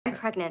I'm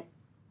pregnant.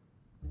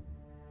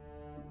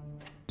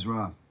 It's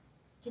Rob.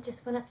 He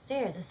just went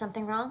upstairs. Is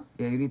something wrong?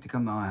 Yeah, you need to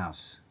come to our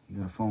house. You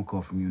got a phone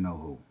call from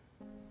you-know-who.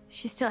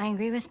 She's still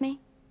angry with me?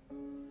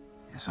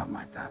 Yeah, something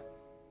like that.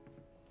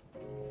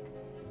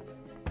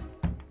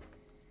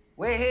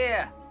 We're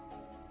here.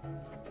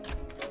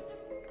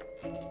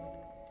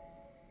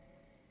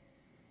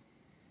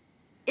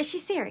 Is she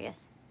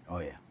serious? Oh,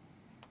 yeah.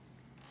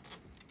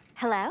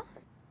 Hello?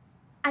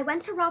 I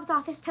went to Rob's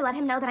office to let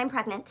him know that I'm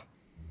pregnant.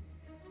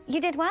 You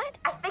did what?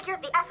 I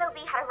figured the SOB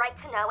had a right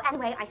to know.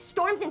 Anyway, I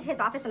stormed into his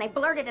office and I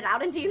blurted it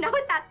out. And do you know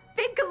what that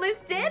big galoot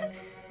did?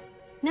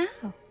 No.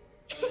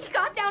 He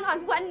got down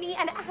on one knee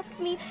and asked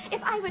me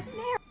if I would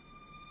marry.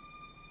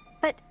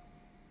 But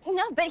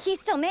he's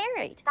still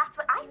married. That's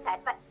what I said,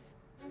 but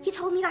he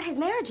told me that his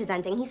marriage is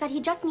ending. He said he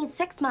just needs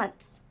 6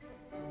 months.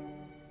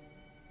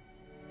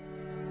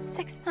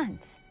 6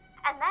 months.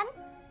 And then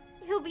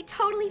he'll be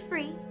totally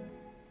free.